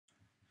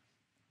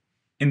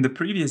In the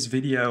previous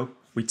video,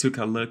 we took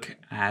a look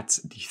at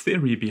the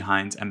theory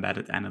behind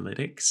embedded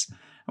analytics,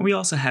 and we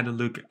also had a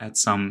look at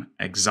some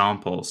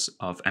examples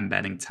of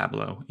embedding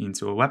Tableau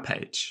into a web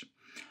page.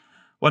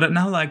 What I'd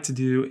now like to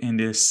do in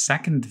this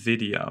second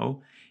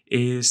video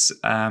is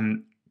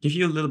give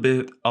you a little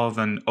bit of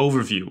an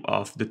overview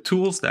of the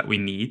tools that we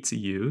need to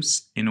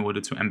use in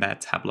order to embed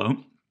Tableau.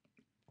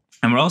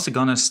 And we're also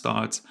going to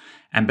start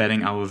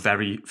embedding our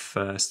very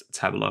first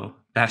Tableau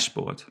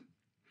dashboard.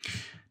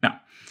 Now,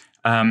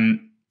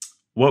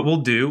 what we'll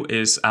do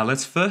is,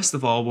 let's first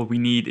of all, what we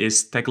need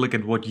is take a look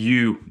at what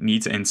you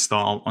need to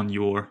install on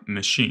your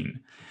machine.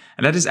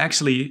 And that is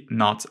actually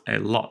not a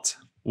lot.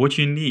 What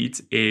you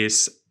need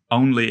is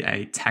only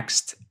a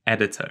text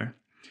editor.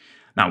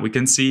 Now, we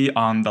can see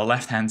on the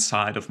left-hand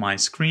side of my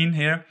screen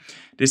here,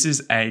 this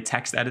is a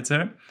text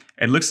editor.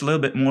 It looks a little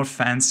bit more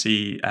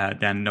fancy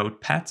than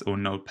Notepad or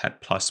Notepad++.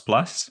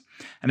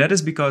 And that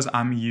is because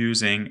I'm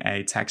using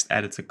a text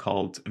editor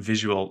called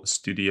Visual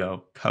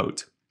Studio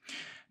Code.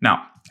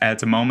 Now, at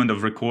the moment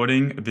of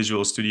recording,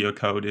 Visual Studio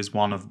Code is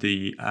one of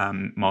the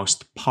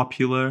most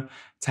popular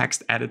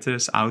text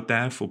editors out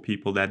there for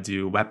people that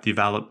do web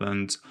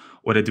development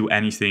or that do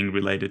anything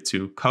related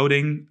to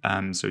coding.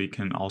 So you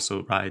can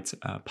also write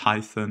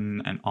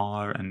Python and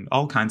R and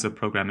all kinds of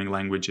programming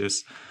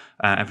languages.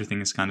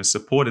 Everything is kind of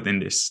supported in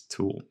this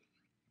tool.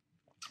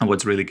 And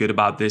what's really good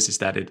about this is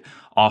that it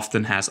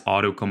often has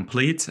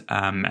autocomplete,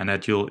 and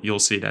that you'll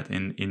see that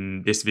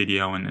in this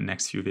video and the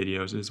next few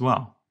videos as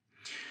well.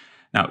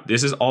 Now,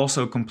 this is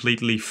also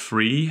completely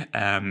free.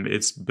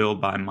 It's built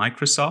by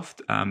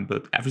Microsoft,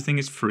 but everything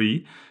is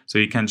free. So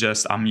you can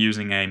just, I'm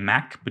using a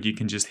Mac, but you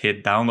can just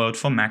hit download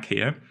for Mac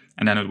here,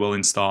 and then it will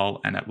install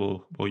and that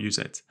will use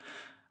it.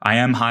 I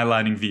am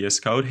highlighting VS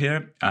Code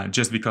here,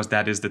 just because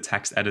that is the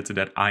text editor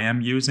that I am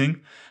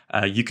using.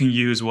 You can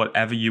use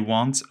whatever you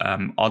want.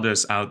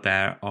 Others out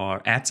there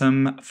are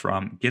Atom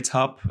from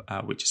GitHub,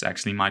 which is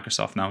actually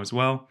Microsoft now as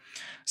well.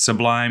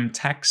 Sublime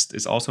Text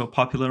is also a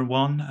popular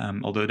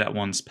one, although that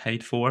one's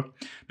paid for.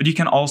 But you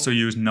can also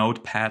use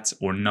Notepad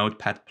or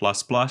Notepad++,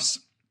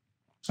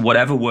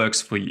 whatever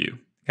works for you.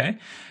 Okay,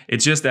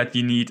 it's just that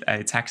you need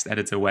a text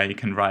editor where you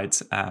can write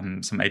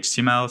some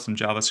HTML, some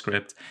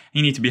JavaScript.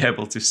 You need to be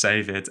able to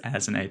save it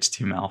as an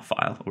HTML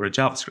file or a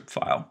JavaScript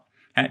file.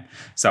 Okay,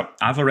 so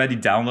I've already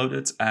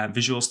downloaded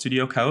Visual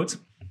Studio Code,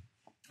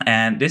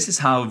 and this is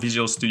how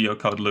Visual Studio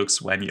Code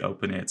looks when you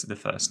open it the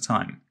first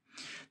time.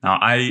 Now,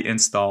 I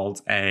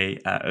installed a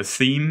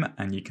theme,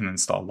 and you can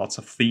install lots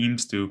of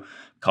themes to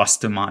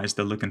customize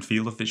the look and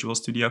feel of Visual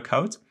Studio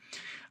Code.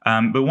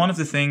 But one of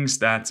the things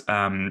that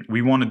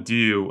we want to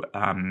do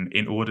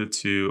in order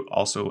to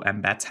also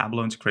embed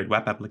Tableau and to create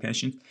web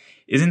applications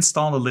is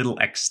install a little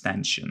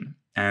extension.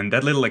 And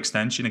that little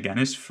extension, again,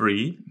 is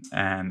free.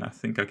 And I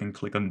think I can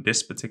click on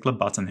this particular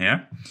button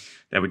here.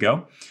 There we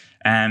go.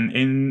 And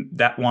in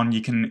that one,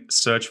 you can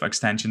search for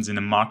extensions in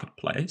the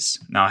marketplace.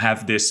 Now, I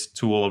have this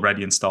tool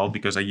already installed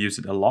because I use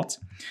it a lot.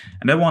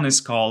 And that one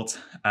is called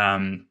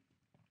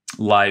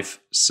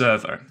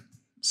LifeServer.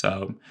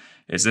 So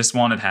is this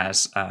one. It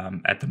has,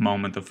 at the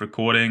moment of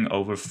recording,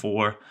 over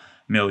 4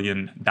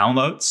 million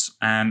downloads.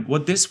 And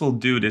what this will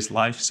do, this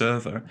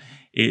LifeServer,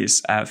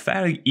 is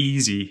very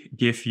easy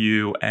give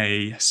you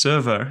a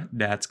server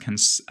that can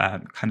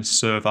kind of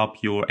serve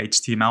up your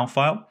HTML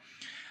file.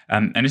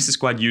 And this is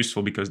quite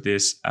useful because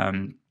this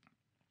kind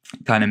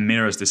of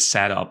mirrors the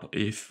setup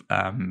if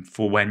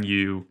for when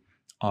you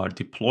are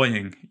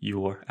deploying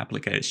your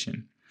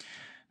application.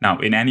 Now,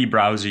 in any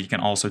browser, you can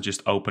also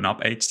just open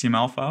up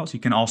HTML files. You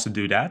can also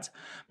do that.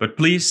 But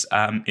please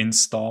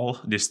install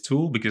this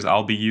tool because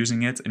I'll be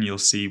using it and you'll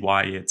see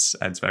why it's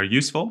very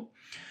useful.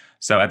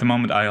 So at the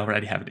moment, I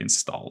already have it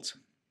installed.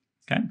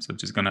 Okay, so I'm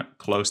just going to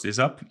close this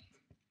up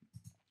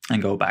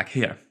and go back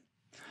here.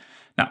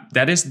 Now,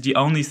 that is the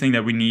only thing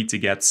that we need to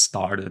get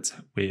started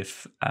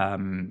with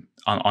on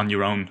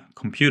your own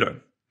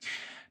computer.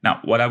 Now,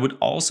 what I would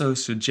also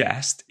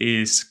suggest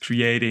is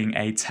creating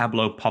a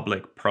Tableau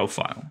Public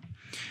profile.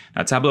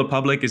 Now, Tableau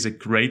Public is a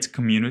great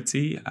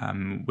community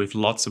with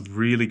lots of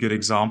really good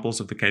examples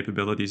of the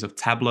capabilities of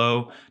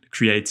Tableau, the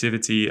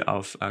creativity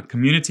of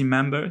community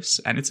members,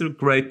 and it's a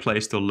great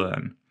place to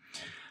learn.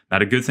 Now,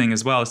 the good thing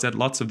as well is that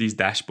lots of these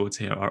dashboards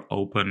here are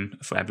open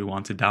for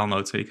everyone to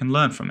download so you can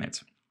learn from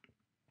it.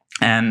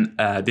 And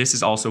this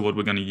is also what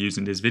we're going to use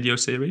in this video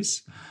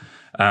series.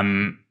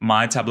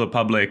 My Tableau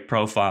Public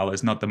profile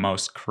is not the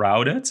most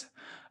crowded,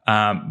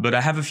 but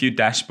I have a few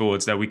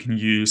dashboards that we can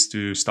use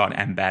to start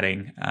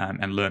embedding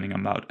and learning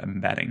about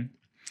embedding.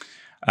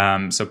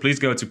 So please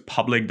go to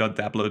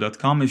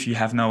public.tableau.com. If you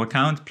have no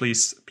account,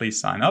 please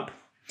sign up.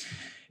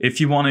 If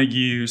you want to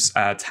use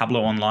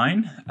Tableau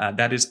Online,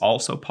 that is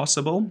also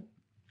possible.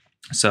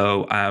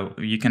 So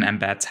you can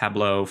embed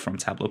Tableau from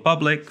Tableau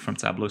Public, from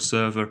Tableau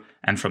Server,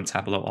 and from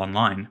Tableau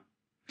Online.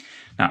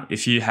 Now,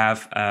 if you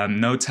have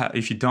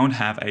if you don't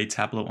have a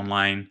Tableau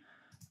Online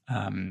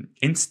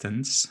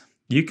instance,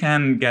 you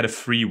can get a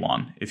free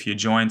one if you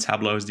join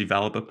Tableau's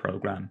developer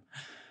program.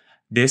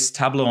 This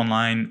Tableau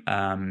Online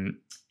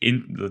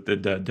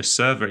the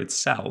server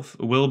itself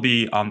will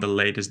be on the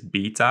latest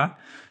beta,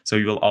 so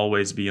you will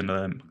always be in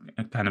the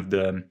kind of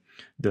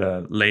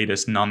the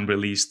latest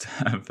non-released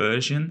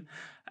version,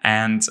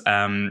 and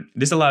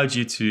this allows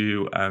you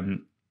to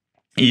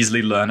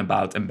easily learn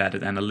about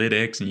embedded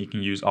analytics, and you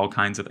can use all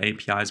kinds of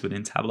APIs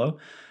within Tableau.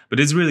 But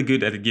it's really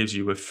good that it gives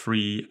you a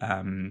free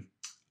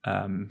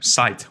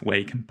site where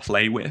you can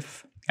play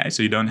with. Okay,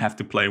 so you don't have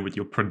to play with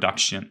your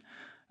production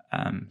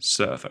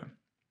server.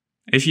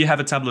 If you have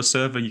a Tableau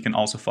server, you can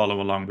also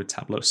follow along with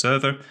Tableau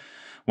server.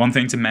 One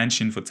thing to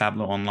mention for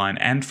Tableau Online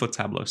and for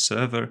Tableau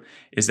server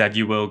is that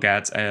you will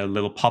get a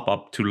little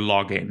pop-up to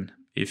log in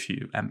if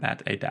you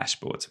embed a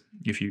dashboard,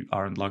 if you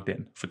aren't logged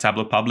in. For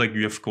Tableau Public,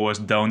 you of course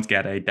don't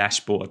get a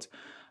dashboard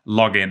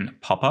login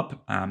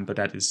pop-up, but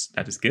that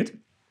is good.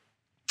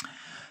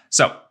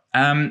 So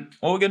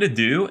what we're going to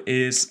do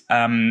is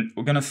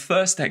we're going to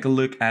first take a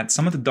look at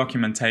some of the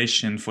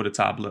documentation for the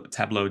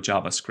Tableau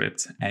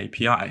JavaScript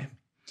API.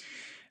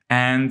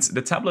 And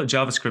the Tableau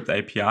JavaScript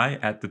API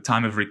at the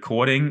time of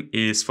recording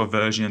is for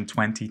version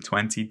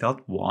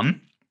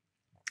 2020.1.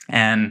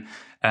 And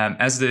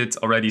as it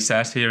already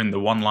says here in the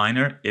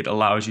one-liner, it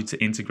allows you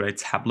to integrate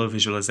Tableau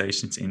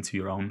visualizations into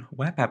your own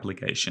web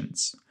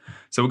applications.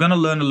 So we're going to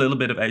learn a little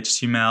bit of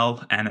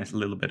HTML and a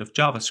little bit of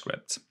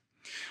JavaScript.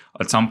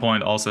 At some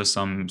point also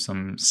some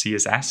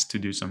CSS to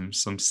do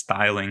some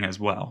styling as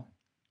well.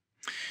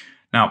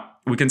 Now,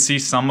 we can see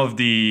some of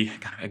the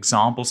kind of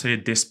examples here: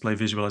 display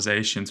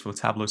visualizations for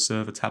Tableau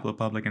Server, Tableau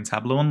Public, and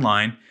Tableau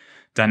Online.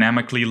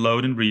 Dynamically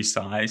load and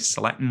resize,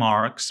 select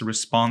marks,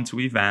 respond to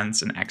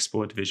events, and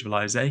export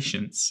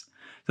visualizations.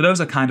 So those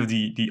are kind of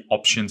the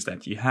options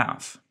that you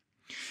have.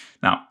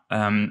 Now,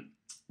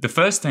 the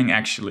first thing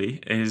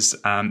actually is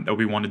that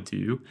we want to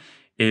do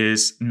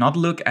is not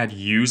look at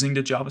using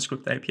the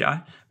JavaScript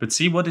API, but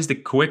see what is the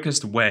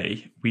quickest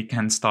way we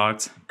can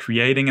start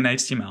creating an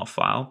HTML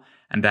file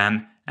and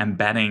then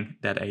embedding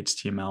that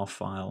HTML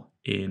file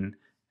in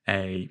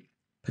a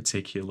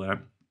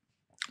particular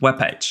web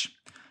page.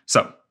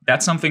 So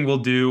that's something we'll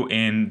do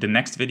in the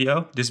next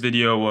video. This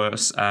video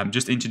was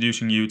just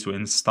introducing you to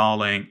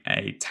installing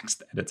a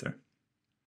text editor.